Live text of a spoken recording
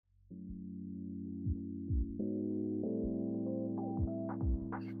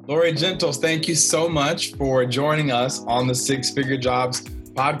Lori Gentles, thank you so much for joining us on the Six Figure Jobs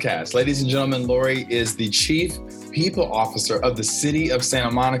podcast. Ladies and gentlemen, Lori is the Chief People Officer of the City of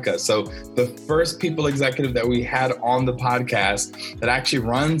Santa Monica. So the first people executive that we had on the podcast that actually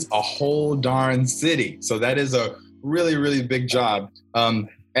runs a whole darn city. So that is a really, really big job.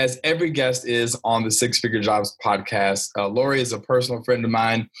 As every guest is on the Six Figure Jobs podcast, Lori is a personal friend of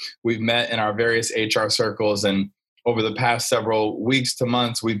mine. We've met in our various HR circles, and over the past several weeks to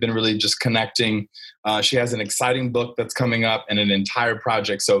months, we've been really just connecting. She has an exciting book that's coming up and an entire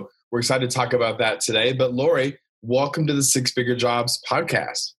project. So we're excited to talk about that today. But Lori, welcome to the Six Figure Jobs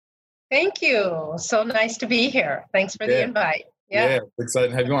podcast. Thank you. So nice to be here. Thanks for the invite. Yeah, it's exciting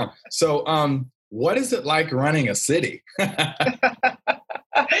to have you on. So what is it like running a city?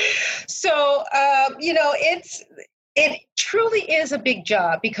 So, it truly is a big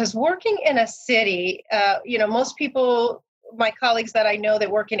job because working in a city, most people, my colleagues that I know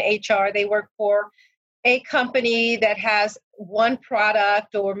that work in HR, they work for a company that has one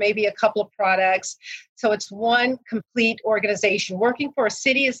product or maybe a couple of products. So it's one complete organization. Working for a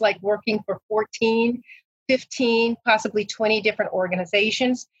city is like working for 14, 15, possibly 20 different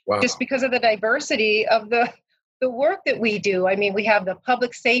organizations, just because of the diversity of the work that we do. I mean, we have the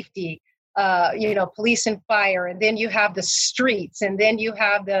public safety, police and fire, and then you have the streets, and then you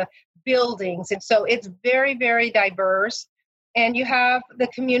have the buildings. And so it's very, very diverse. And you have the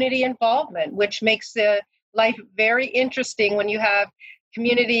community involvement, which makes the life very interesting when you have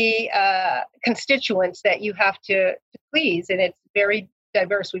community constituents that you have to please. And it's very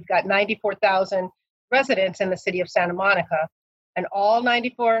diverse. We've got 94,000 residents in the city of Santa Monica, and all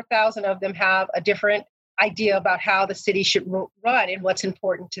 94,000 of them have a different idea about how the city should run and what's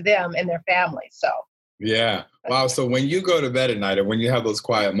important to them and their families. So, yeah. Wow. So when you go to bed at night or when you have those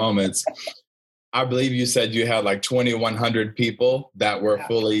quiet moments, I believe you said you had like 2,100 people that were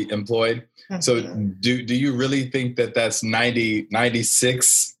fully employed. Mm-hmm. So do you really think that that's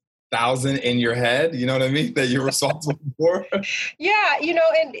 96,000 in your head? You know what I mean? That you're responsible for? Yeah.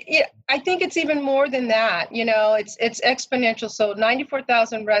 I think it's even more than that. It's exponential. So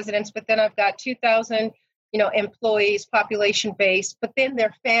 94,000 residents, but then I've got 2,000, employees, population base, but then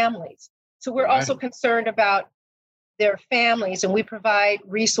their families. So we're also concerned about their families, and we provide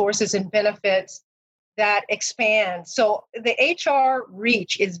resources and benefits that expand. So the HR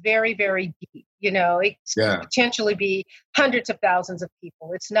reach is very, very deep. It could potentially be hundreds of thousands of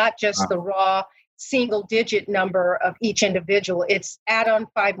people. It's not just the raw single digit number of each individual. It's add on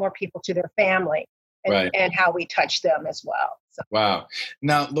 5 more people to their family and how we touch them as well. So. Wow.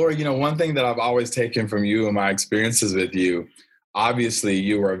 Now, Lori, one thing that I've always taken from you and my experiences with you, obviously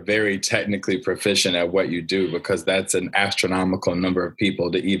you are very technically proficient at what you do, because that's an astronomical number of people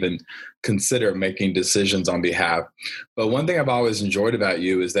to even consider making decisions on behalf. But one thing I've always enjoyed about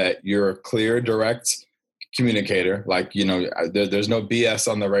you is that you're a clear, direct communicator. Like, there's no BS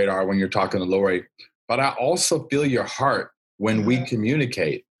on the radar when you're talking to Lori, but I also feel your heart when we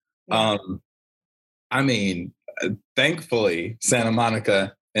communicate. Thankfully, Santa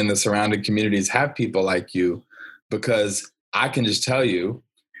Monica and the surrounding communities have people like you, because I can just tell you,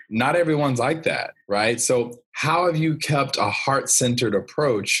 not everyone's like that, right? So how have you kept a heart-centered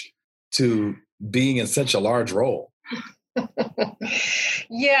approach to being in such a large role?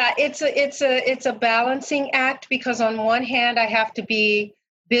 Yeah, it's a balancing act, because on one hand, I have to be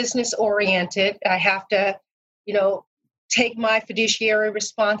business oriented. I have to, take my fiduciary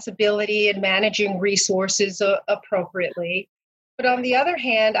responsibility in managing resources appropriately. But on the other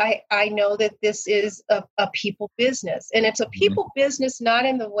hand, I know that this is a people business, and it's a people business not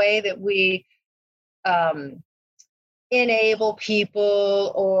in the way that we enable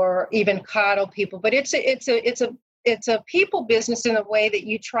people or even coddle people, but it's a people business in a way that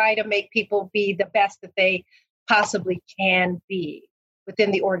you try to make people be the best that they possibly can be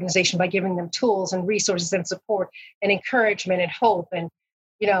within the organization by giving them tools and resources and support and encouragement and hope and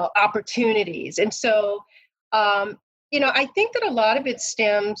opportunities. And so I think that a lot of it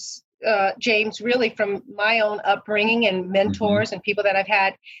stems, James, really from my own upbringing and mentors and people that I've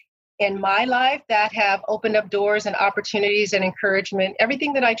had in my life that have opened up doors and opportunities and encouragement,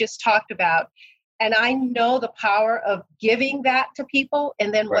 everything that I just talked about. And I know the power of giving that to people,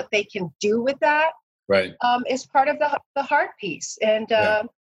 and then what they can do with that is part of the heart piece. And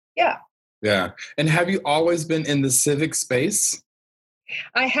Yeah. And have you always been in the civic space?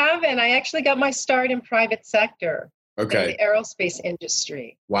 I haven't. I actually got my start in private sector. Okay. In the aerospace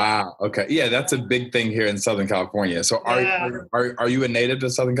industry. Wow. Okay. Yeah, that's a big thing here in Southern California. So are you a native to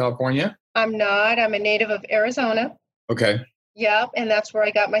Southern California? I'm not. I'm a native of Arizona. Okay. Yeah, and that's where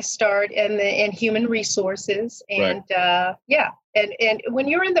I got my start in human resources. Right. And and when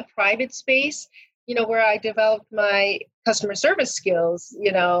you're in the private space, where I developed my customer service skills,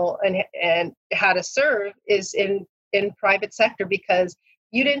 and how to serve is in private sector, because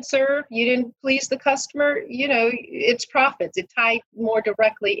you didn't please the customer, it's profits. It tied more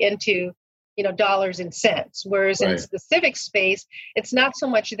directly into dollars and cents. Whereas in Right. the civic space, it's not so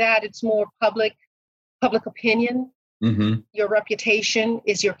much that, it's more public opinion. Mm-hmm. Your reputation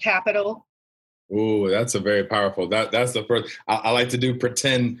is your capital. Ooh, that's a very powerful. That's the first. I like to do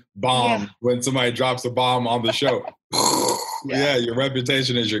pretend Yeah, bomb when somebody drops a bomb on the show. yeah, Yeah, your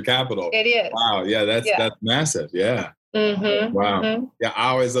reputation is your capital. it is. Wow. Yeah, Yeah. that's massive. Yeah. Mm-hmm. Wow. Mm-hmm. Yeah, I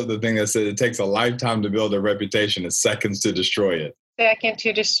always love the thing that said it takes a lifetime to build a reputation and seconds to destroy it. Second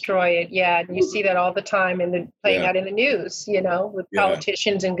to destroy it. Yeah. And you see that all the time playing Yeah. out in the news, with Yeah.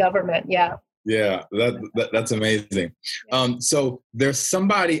 politicians and government. Yeah. Yeah, that's amazing. So there's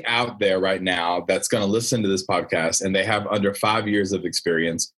somebody out there right now that's going to listen to this podcast and they have under 5 years of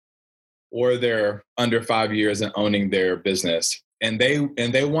experience, or they're under 5 years and owning their business, and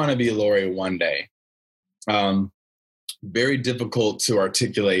they want to be Lori one day. Very difficult to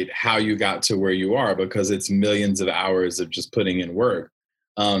articulate how you got to where you are because it's millions of hours of just putting in work.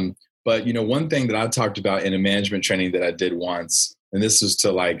 But one thing that I talked about in a management training that I did once, and this was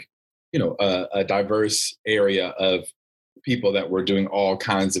to a diverse area of people that were doing all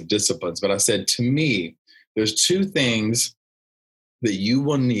kinds of disciplines. But I said, to me, there's two things that you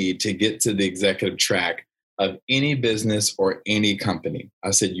will need to get to the executive track of any business or any company.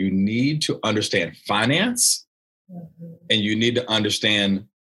 I said, you need to understand finance, and you need to understand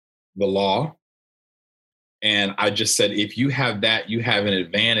the law. And I just said, if you have that, you have an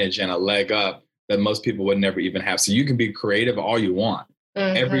advantage and a leg up that most people would never even have. So you can be creative all you want.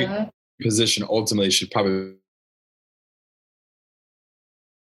 Every position ultimately should probably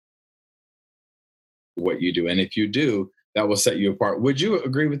what you do. And if you do, that will set you apart. Would you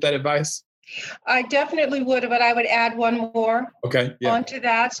agree with that advice? I definitely would, but I would add one more Okay. Yeah. onto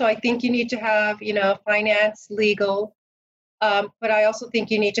that. So I think you need to have, finance, legal, but I also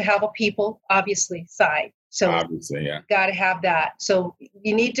think you need to have a people, obviously, side. So obviously, yeah. Got to have that. So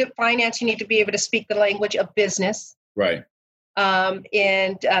you need to be able to speak the language of business. Right. And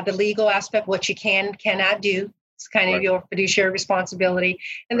the legal aspect, what you cannot do. It's kind of your fiduciary responsibility.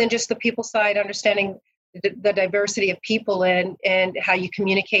 And then just the people side, understanding the diversity of people and how you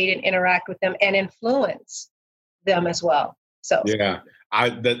communicate and interact with them and influence them as well. So yeah,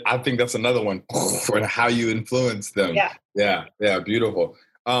 I think that's another one for how you influence them. Yeah, beautiful.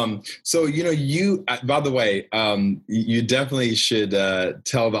 So you by the way, you definitely should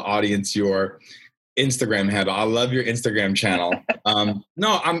tell the audience your Instagram handle. I love your Instagram channel.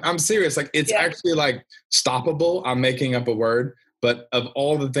 No, I'm serious. Like it's actually like stoppable. I'm making up a word, but of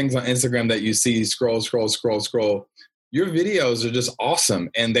all the things on Instagram that you see, scroll, your videos are just awesome,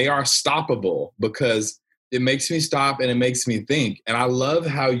 and they are stoppable because it makes me stop and it makes me think. And I love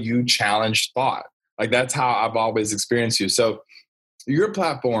how you challenge thought. Like that's how I've always experienced you. So your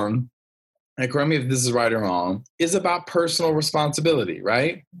platform, and correct me if this is right or wrong, is about personal responsibility,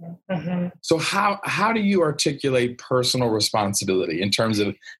 right? Mm-hmm. So how do you articulate personal responsibility in terms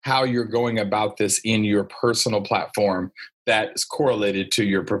of how you're going about this in your personal platform that is correlated to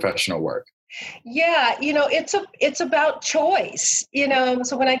your professional work? Yeah, it's about choice,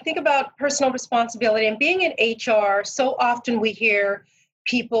 So when I think about personal responsibility and being in HR, so often we hear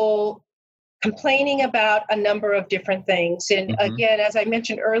people complaining about a number of different things. And again, as I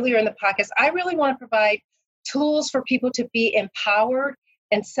mentioned earlier in the podcast, I really want to provide tools for people to be empowered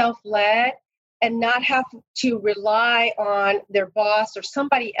and self-led and not have to rely on their boss or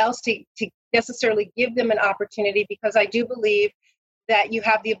somebody else to necessarily give them an opportunity, because I do believe that you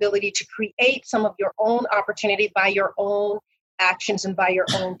have the ability to create some of your own opportunity by your own actions and by your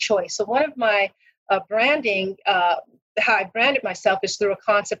own choice. So one of my branding, how I branded myself is through a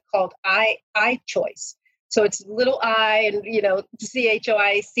concept called I choice. So it's little I and,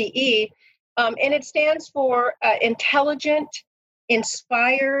 CHOICE. And it stands for intelligent,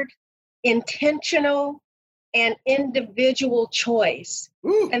 inspired, intentional, and individual choice.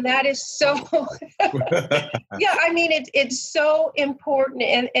 Ooh. And that is so, it's so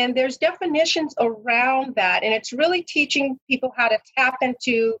important. And there's definitions around that. And it's really teaching people how to tap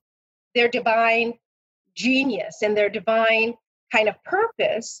into their divine genius and their divine kind of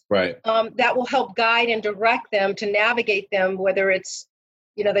purpose, right? That will help guide and direct them to navigate them, whether it's,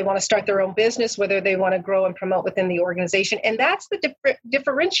 they want to start their own business, whether they want to grow and promote within the organization. And that's the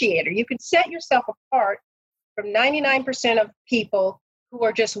differentiator. You can set yourself apart from 99% of people who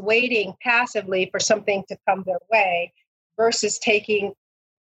are just waiting passively for something to come their way. versus taking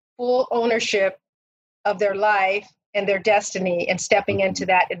full ownership of their life and their destiny and stepping into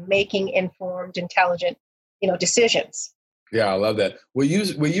that and making informed, intelligent, decisions. Yeah, I love that. Will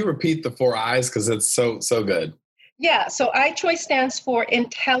you repeat the 4 I's, because it's so good? Yeah. So I-Choice stands for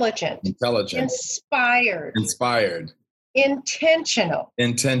intelligent, inspired, intentional,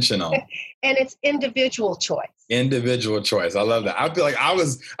 and it's individual choice. Individual choice. I love that. I feel like I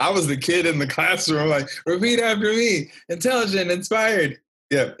was the kid in the classroom, like, repeat after me. Intelligent, inspired.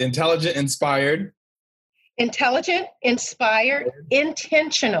 Yeah. Intelligent, inspired,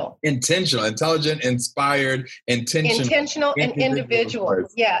 intentional. Intelligent, inspired, intentional, and individual.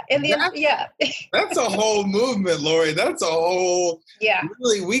 Yeah. And that's a whole movement, Lori. That's a whole. Yeah.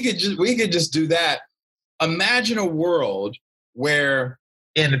 Really, we could just do that. Imagine a world where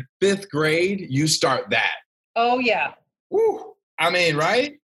in 5th grade you start that. Oh yeah. Woo. I mean,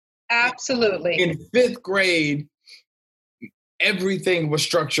 right? Absolutely. In 5th grade, everything was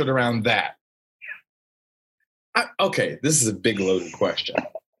structured around that. Okay, this is a big loaded question.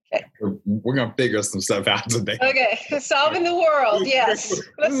 Okay. We're going to figure some stuff out today. Okay, solving the world, yes.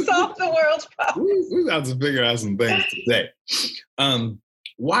 Let's solve the world's problems. We've got to figure out some things today.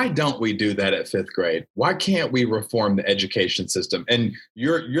 Why don't we do that at 5th grade? Why can't we reform the education system? And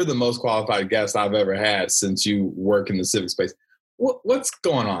you're the most qualified guest I've ever had since you work in the civic space. What's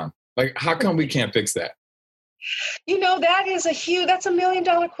going on? Like, how come we can't fix that? That's a $1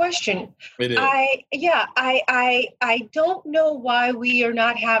 million question. It is. I don't know why we are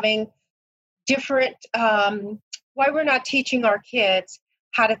not having different, why we're not teaching our kids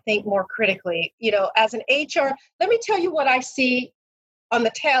how to think more critically. As an HR, let me tell you what I see on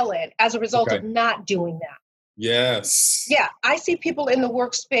the tail end as a result of not doing that. Yes. Yeah, I see people in the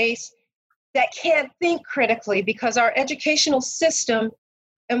workspace that can't think critically because our educational system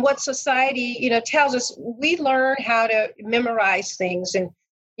and what society, tells us, we learn how to memorize things, and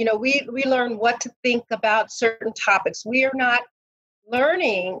we learn what to think about certain topics. We are not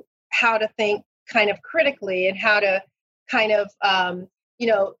learning how to think kind of critically and how to kind of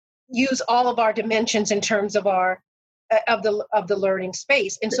use all of our dimensions in terms of our of the learning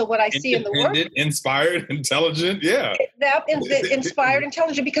space. And so what I see in the work, inspired, intelligent, yeah, that inspired,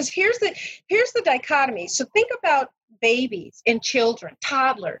 intelligent, because here's the dichotomy. So think about babies and children,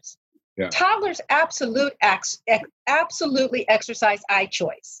 toddlers. Yeah. Toddlers absolutely exercise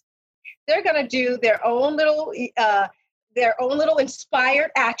I-Choice. They're going to do their own little inspired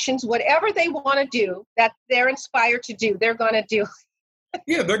actions, whatever they want to do that they're inspired to do, they're going to do.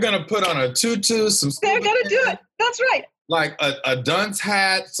 Yeah, they're going to put on a tutu, they're going to do it. That's right. Like a dunce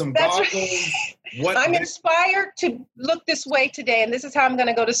hat, some goggles. Right. I'm inspired to look this way today, and this is how I'm going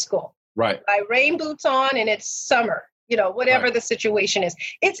to go to school. Right. My rain boots on, and it's summer. Whatever the situation is.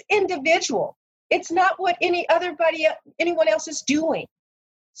 It's individual. It's not what anyone else is doing.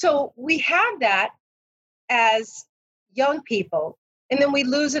 So we have that as young people, and then we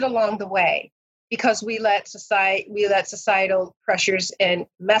lose it along the way because we let societal pressures and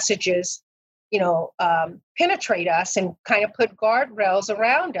messages, penetrate us and kind of put guardrails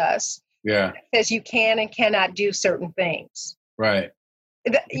around us. Yeah. That says you can and cannot do certain things. Right.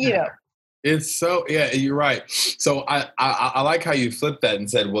 It's so, yeah, you're right. So I like how you flipped that and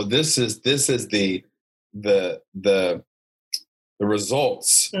said, well, this is the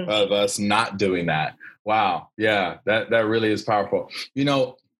results of us not doing that. Wow. Yeah, that really is powerful.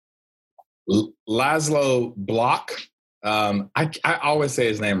 Laszlo Block, I always say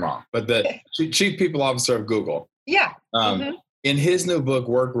his name wrong, but the chief people officer of Google. Yeah. In his new book,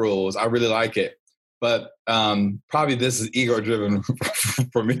 Work Rules, I really like it. But probably this is ego-driven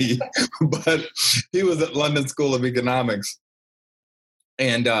for me. But he was at London School of Economics,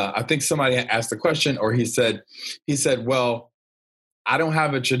 and I think somebody asked a question, or he said, "Well, I don't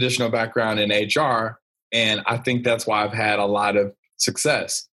have a traditional background in HR, and I think that's why I've had a lot of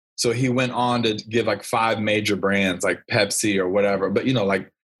success." So he went on to give like 5 major brands, like Pepsi or whatever, but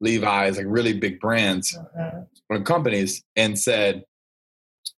like Levi's, like really big brands or companies, and said,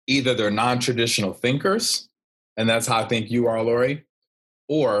 either they're non-traditional thinkers, and that's how I think you are, Lori,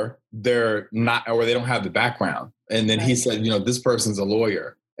 or they're not, or they don't have the background. And then he said, this person's a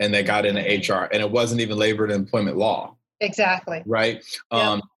lawyer, and they got into HR, and it wasn't even labor and employment law. Exactly. Right.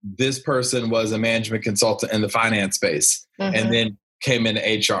 Yep. This person was a management consultant in the finance space, and then came into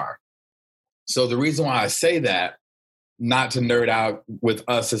HR. So the reason why I say that, not to nerd out with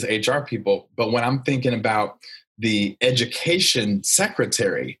us as HR people, but when I'm thinking about the education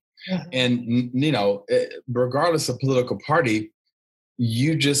secretary, and regardless of political party,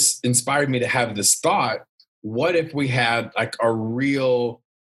 you just inspired me to have this thought: what if we had like a real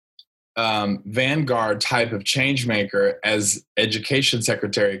vanguard type of change maker as education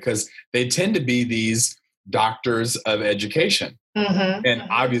secretary, because they tend to be these doctors of education. And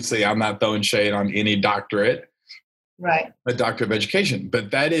obviously, I'm not throwing shade on any doctorate, right? A doctor of education,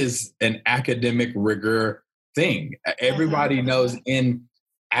 but that is an academic rigor thing. Everybody knows in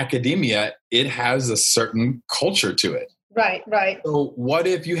academia, it has a certain culture to it. Right, right. So what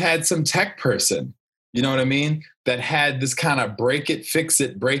if you had some tech person, you know what I mean, that had this kind of break it, fix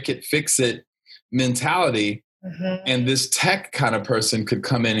it mentality, and this tech kind of person could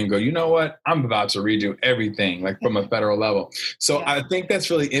come in and go, you know what, I'm about to redo everything, like from a federal level. So I think that's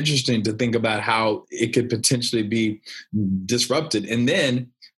really interesting to think about how it could potentially be disrupted. And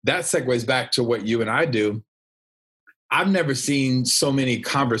then that segues back to what you and I do. I've never seen so many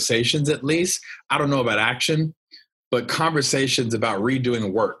conversations, at least, I don't know about action, but conversations about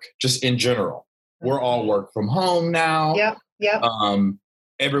redoing work, just in general. We're all work from home now. Yep.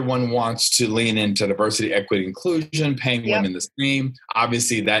 Everyone wants to lean into diversity, equity, inclusion, paying women the same.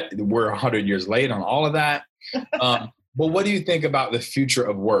 Obviously, that we're 100 years late on all of that. But what do you think about the future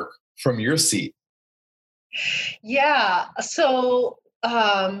of work from your seat? Yeah. So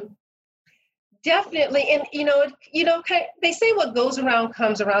definitely, and they say what goes around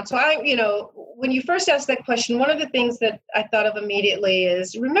comes around. So when you first asked that question, one of the things that I thought of immediately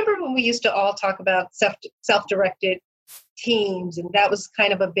is, remember when we used to all talk about self-directed teams, and that was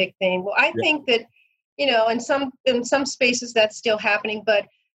kind of a big thing. Well, I think that, in some spaces that's still happening, but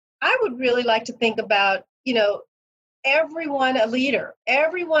I would really like to think about, everyone a leader.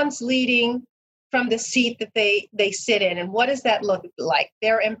 Everyone's leading from the seat that they sit in. And what does that look like?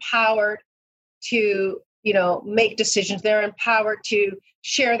 They're empowered to, make decisions. They're empowered to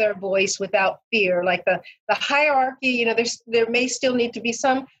share their voice without fear. Like the hierarchy, there may still need to be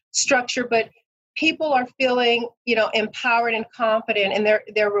some structure, but people are feeling, empowered and confident, and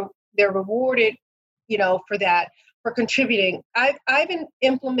they're rewarded, for that, for contributing. I've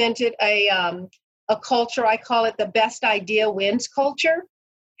implemented a culture. I call it the best idea wins culture,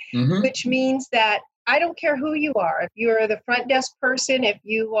 which means that I don't care who you are. If you're the front desk person, if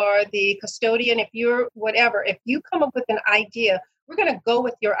you are the custodian, if you're whatever, if you come up with an idea, we're going to go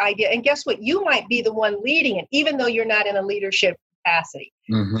with your idea. And guess what? You might be the one leading it, even though you're not in a leadership capacity.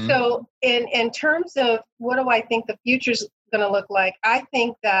 So in terms of what do I think the future is going to look like, I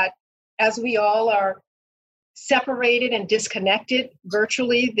think that as we all are separated and disconnected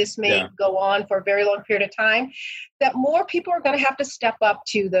virtually, this may go on for a very long period of time, that more people are going to have to step up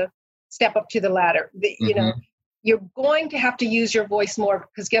to the ladder. You're going to have to use your voice more,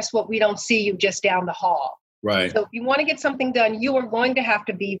 because guess what? We don't see you just down the hall. Right. So if you want to get something done, you are going to have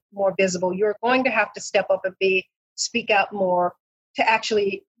to be more visible. You're going to have to step up and speak out more to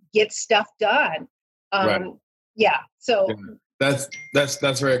actually get stuff done. Yeah. So that's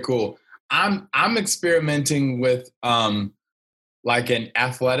very cool. I'm experimenting with like an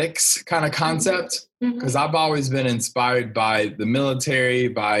athletics kind of concept, because I've always been inspired by the military,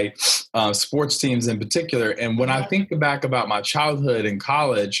 by sports teams in particular. And when I think back about my childhood and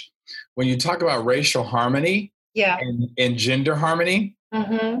college, when you talk about racial harmony and gender harmony,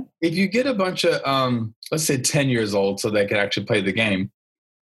 if you get a bunch of, let's say 10 years old, so they can actually play the game,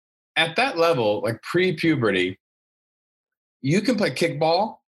 at that level, like pre-puberty, you can play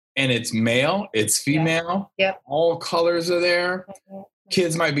kickball, and it's male, it's female, all colors are there.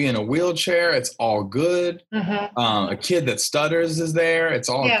 Kids might be in a wheelchair, it's all good. A kid that stutters is there, it's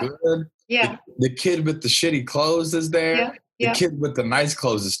all good. The kid with the shitty clothes is there. The kid with the nice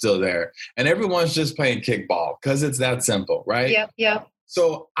clothes is still there. And everyone's just playing kickball because it's that simple, right?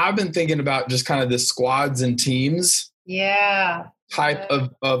 So I've been thinking about just kind of this squads and teams type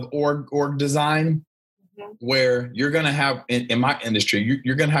of org design, where you're going to have, in my industry,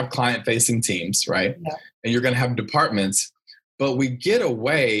 you're going to have client-facing teams, right? And you're going to have departments, but we get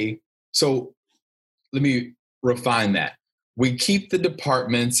away. So let me refine that. We keep the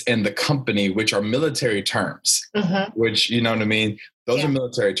departments and the company, which are military terms, which, you know what I mean? Those are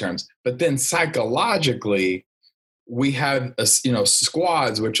military terms. But then psychologically, we have,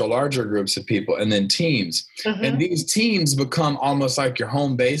 squads, which are larger groups of people, and then teams. And these teams become almost like your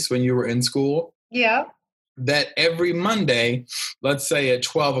home base when you were in school. That every Monday, let's say at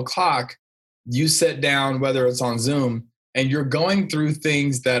 12 o'clock, you sit down, whether it's on Zoom, and you're going through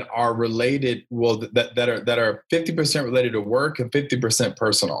things that are related, that are 50% related to work and 50%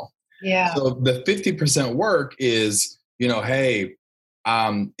 personal. So the 50% work is, hey,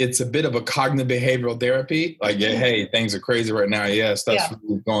 it's a bit of a cognitive behavioral therapy. Like, yeah, hey, things are crazy right now. Yeah, stuff's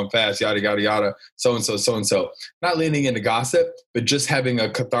really going fast, yada, yada, yada, so-and-so, so-and-so. Not leaning into gossip, but just having a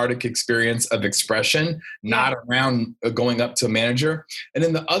cathartic experience of expression, not around going up to a manager. And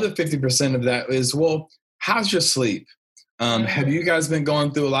then the other 50% of that is, well, how's your sleep? Have you guys been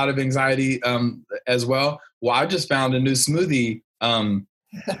going through a lot of anxiety as well? Well, I just found a new smoothie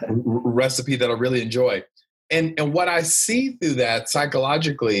recipe that I really enjoy. And what I see through that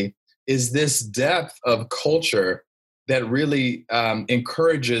psychologically is this depth of culture that really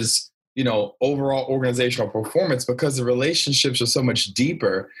encourages, overall organizational performance, because the relationships are so much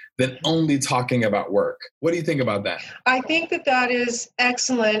deeper than only talking about work. What do you think about that? I think that is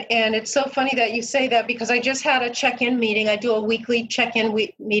excellent. And it's so funny that you say that, because I just had a check-in meeting. I do a weekly check-in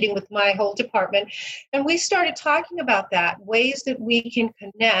meeting with my whole department. And we started talking about that, ways that we can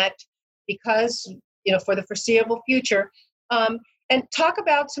connect, because for the foreseeable future, and talk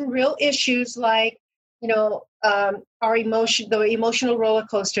about some real issues like, our the emotional roller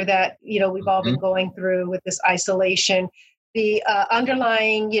coaster that, we've all been going through with this isolation, the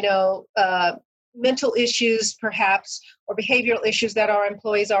underlying, mental issues perhaps, or behavioral issues that our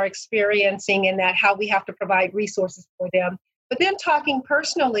employees are experiencing, and that how we have to provide resources for them. But then talking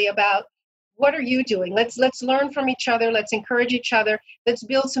personally about, what are you doing? Let's learn from each other. Let's encourage each other. Let's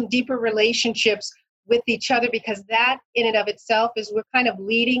build some deeper relationships with each other, because that in and of itself is, we're kind of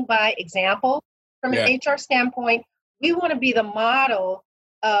leading by example. From an HR standpoint, we want to be the model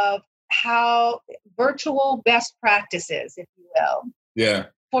of how virtual best practices, if you will,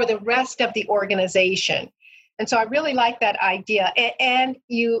 for the rest of the organization. And so I really like that idea. And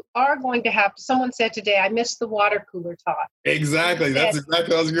you are going to have, someone said today, I missed the water cooler talk. Exactly. That's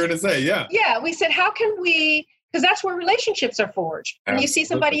exactly what I was going to say. Yeah. Yeah. We said, how can we, because that's where relationships are forged. When you see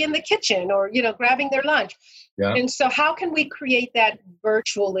somebody in the kitchen, or, grabbing their lunch. Yeah. And so how can we create that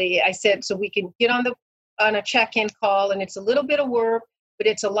virtually? I said, so we can get on a check-in call, and it's a little bit of work, but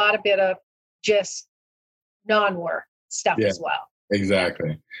it's a lot of bit of just non-work stuff as well.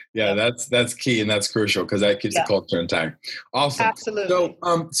 Exactly. Yeah, that's key, and that's crucial, because that keeps the culture intact. Awesome. Absolutely.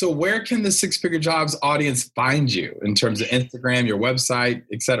 So where can the Six Figure Jobs audience find you in terms of Instagram, your website,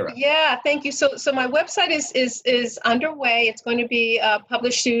 et cetera? Yeah, thank you. So my website is underway. It's going to be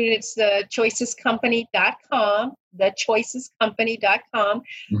published soon. It's thechoicescompany.com, thechoicescompany.com.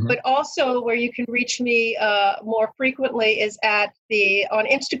 But also where you can reach me more frequently is on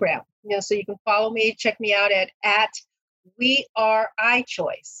Instagram. So you can follow me, check me out at We Are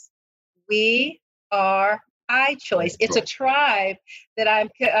iChoice. We Are iChoice. It's a tribe that I'm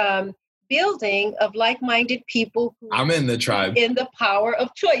building of like-minded people who I'm in the tribe. In the power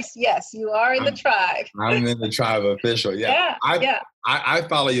of choice. Yes, you are in the tribe. I'm in the tribe official. Yeah. I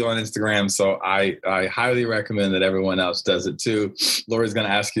follow you on Instagram, so I highly recommend that everyone else does it too. Lori's going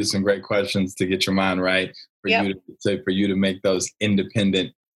to ask you some great questions to get your mind right, for you to make those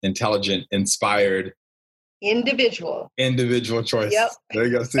independent, intelligent, inspired individual choice. Yep. There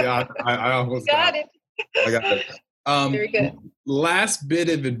you go. See, I almost got it. I got it. Very good. Last bit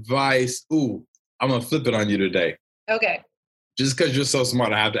of advice. I'm going to flip it on you today. Okay. Just because you're so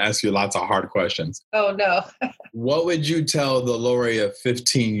smart, I have to ask you lots of hard questions. Oh, no. What would you tell the Lori of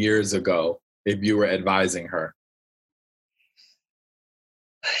 15 years ago if you were advising her?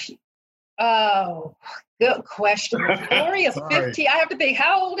 Oh, good question. Lori of 15. I have to think,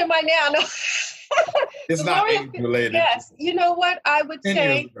 how old am I now? No. It's not age related. Yes. You know what I would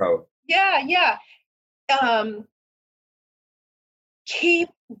say? Yeah. Keep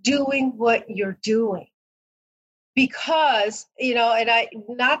doing what you're doing, because, and I,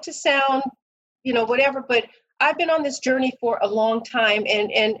 not to sound, whatever, but I've been on this journey for a long time.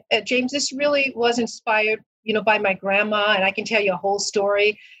 And James, this really was inspired, by my grandma. And I can tell you a whole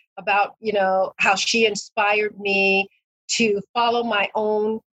story about, how she inspired me to follow my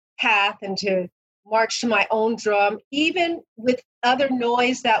own path and to march to my own drum, even with other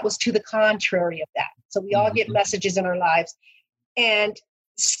noise that was to the contrary of that. So we all get messages in our lives, and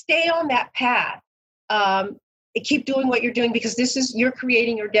stay on that path. Keep doing what you're doing, because you're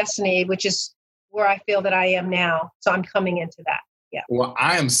creating your destiny, which is where I feel that I am now. So I'm coming into that. Yeah. Well,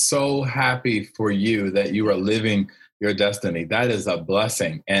 I am so happy for you that you are living your destiny. That is a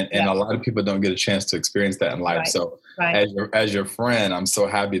blessing. And a lot of people don't get a chance to experience that in life. Right. So as your friend, I'm so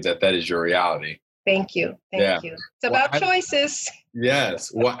happy that is your reality. Thank you. Thank you. It's about choices.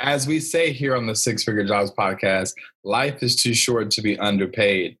 Yes. Well, as we say here on the Six Figure Jobs podcast, life is too short to be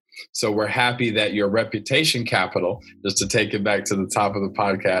underpaid. So we're happy that your reputation capital, just to take it back to the top of the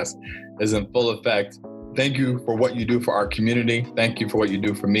podcast, is in full effect Thank you for what you do for our community. Thank you for what you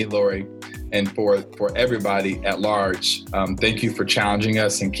do for me, Lori, and for everybody at large. Thank you for challenging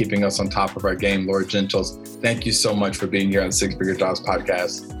us and keeping us on top of our game, Lori Gentles. Thank you so much for being here on Six Figure Jobs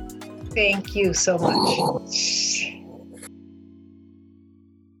Podcast. Thank you so much.